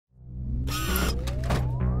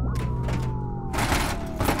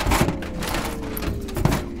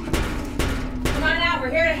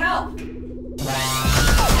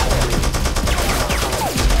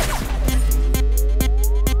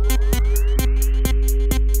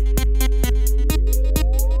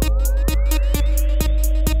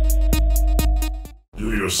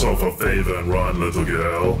yourself a favor and run, little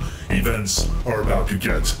girl. Events are about to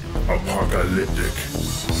get apocalyptic.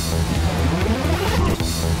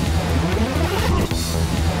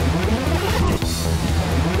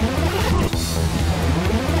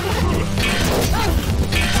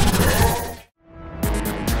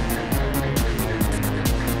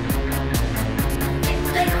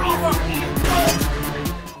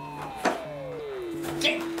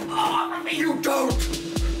 You don't!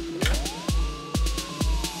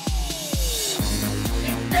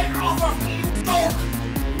 Get off of me, you don't!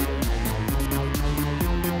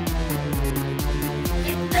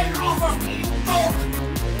 Get off of me, you don't!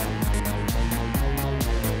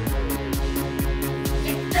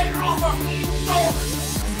 Get off of me, you don't!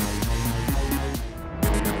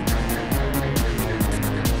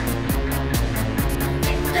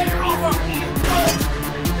 Get off of me, you don't!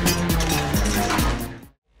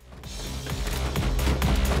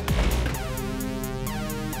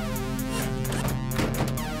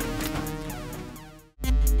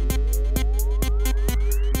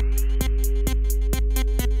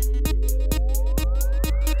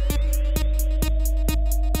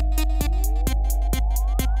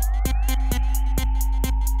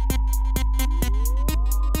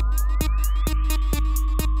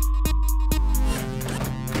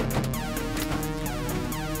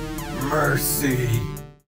 Mercy.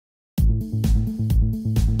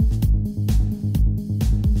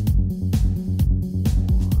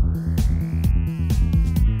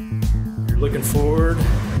 You're looking forward,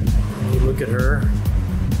 and you look at her.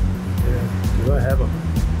 Yeah, do I have a...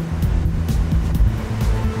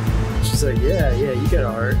 She's like, yeah, you got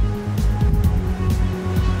a heart.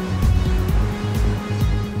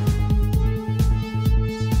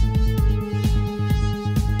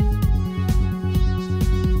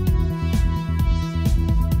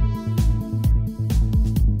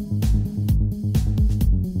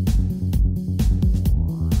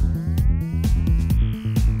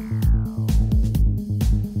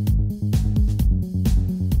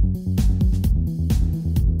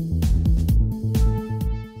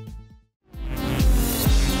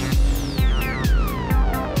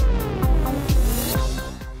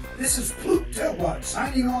 This is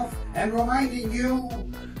signing off and reminding you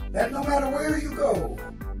that no matter where you go,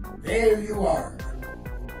 there you are.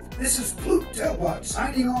 This is Plutelbot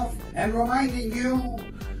signing off and reminding you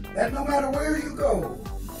that no matter where you go,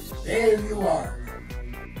 there you are.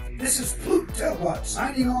 This is Plutelbot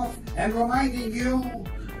signing off and reminding you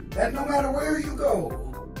that no matter where you go,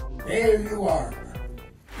 there you are.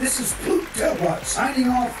 This is Plutelbot signing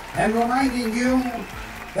off and reminding you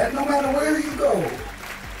that no matter where you go,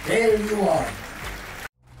 there you are.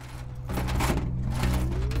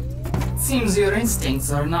 Seems your instincts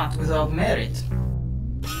are not without merit.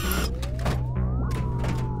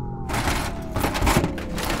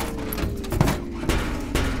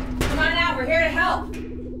 Come on out, we're here to help.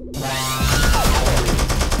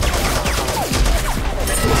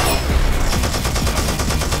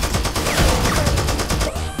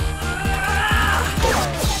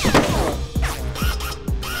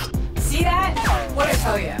 See that? What'd I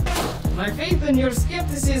tell you? My faith in your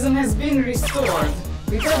skepticism has been restored.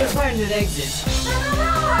 We better find an exit.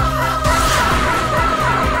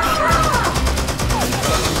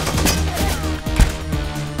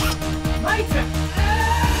 My turn.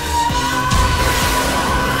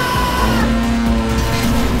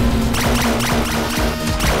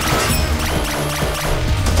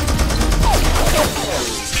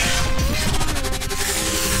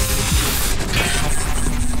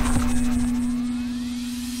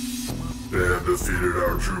 They have defeated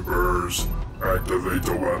our troopers. Activate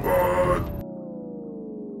the weapon.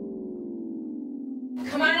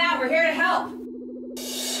 Come on out, we're here to help.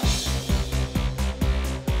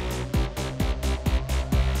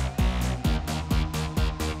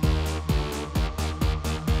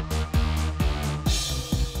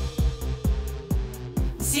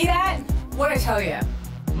 See that? What'd I tell you?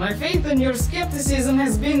 My faith in your skepticism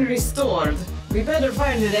has been restored. We better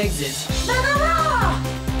find an exit.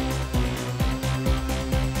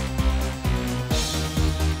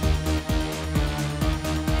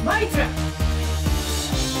 My turn.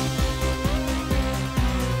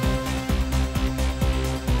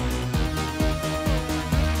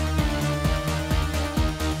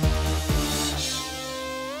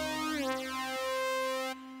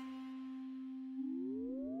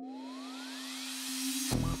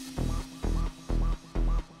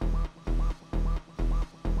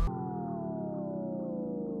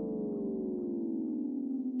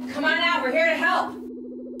 Come on out, we're here to help.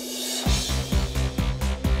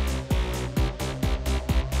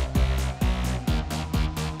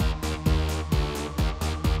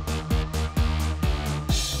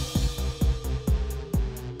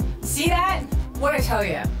 What'd I tell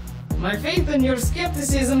you? My faith in your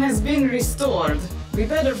skepticism has been restored. We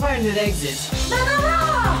better find an exit.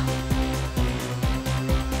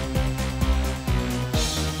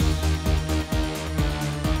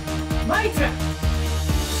 Mitra!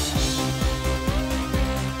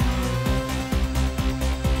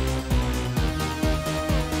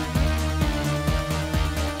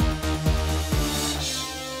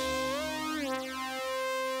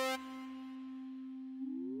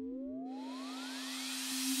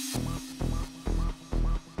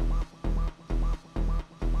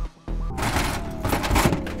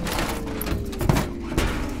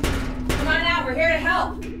 Come on out, we're here to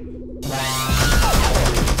help!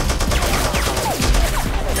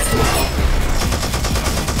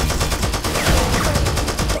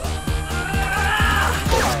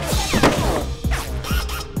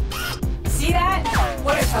 See that?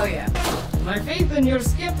 What'd I tell you? My faith in your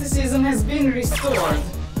skepticism has been restored.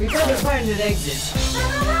 We better find an exit.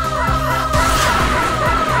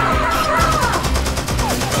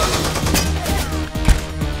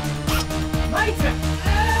 Mitra!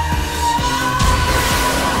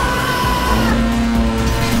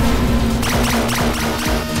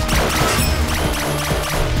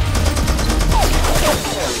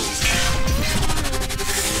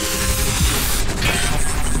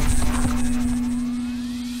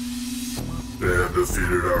 They have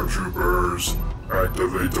defeated our troopers.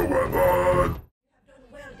 Activate the weapon.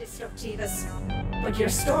 Well, Destructivus, but your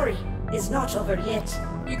story is not over yet.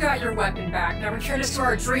 You got your weapon back. Now return us to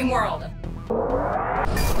our dream world.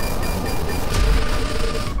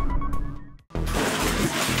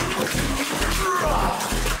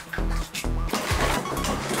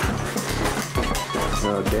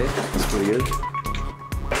 Okay, that's pretty good.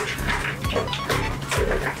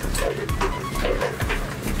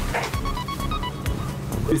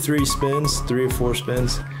 Do 3 spins, 3 or 4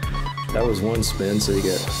 spins. That was 1 spin, so you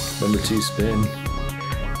got number 2 spin.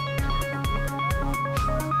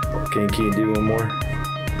 Okay, can you do one more?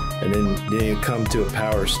 And then you come to a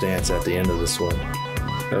power stance at the end of this one.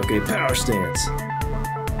 Okay, power stance.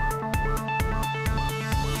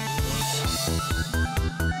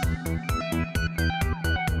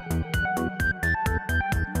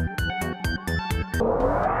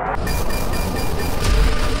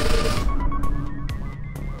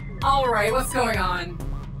 Alright, what's going on?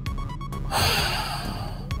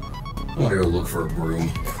 I'm gonna go look for a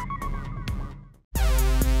broom.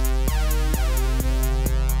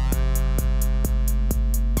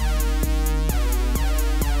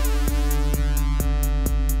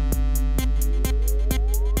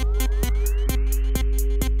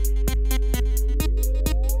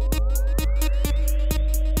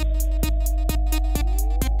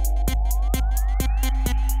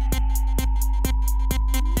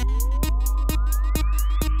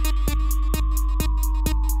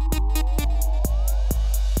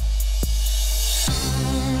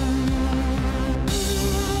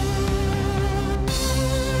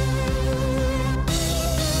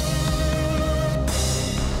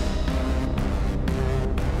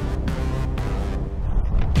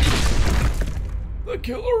 The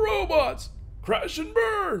Killer Robots! Crash and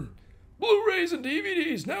Burn! Blu-rays and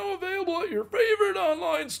DVDs now available at your favorite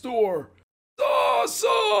online store.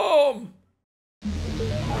 Awesome!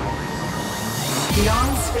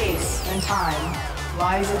 Beyond space and time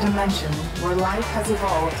lies a dimension where life has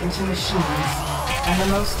evolved into machines, and the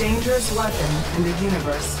most dangerous weapon in the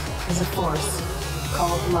universe is a force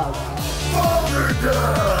called love.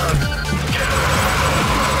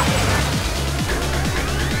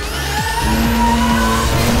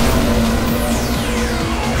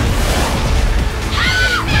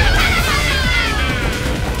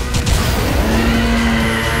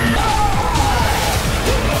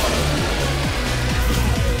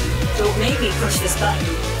 Don't make me push this button.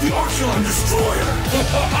 The Archon Destroyer!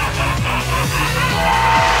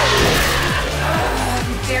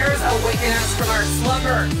 Who dares awaken us from our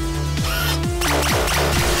slumber?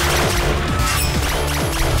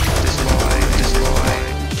 Destroy.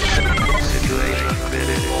 Situation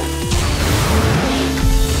critical.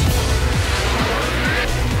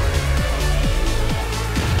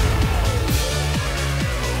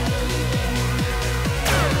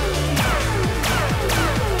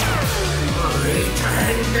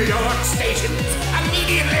 Return to your stations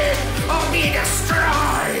immediately or be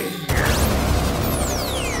destroyed!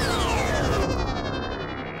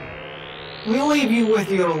 We'll leave you with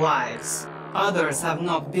your lives. Others have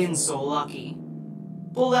not been so lucky.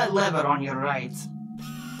 Pull that lever on your right.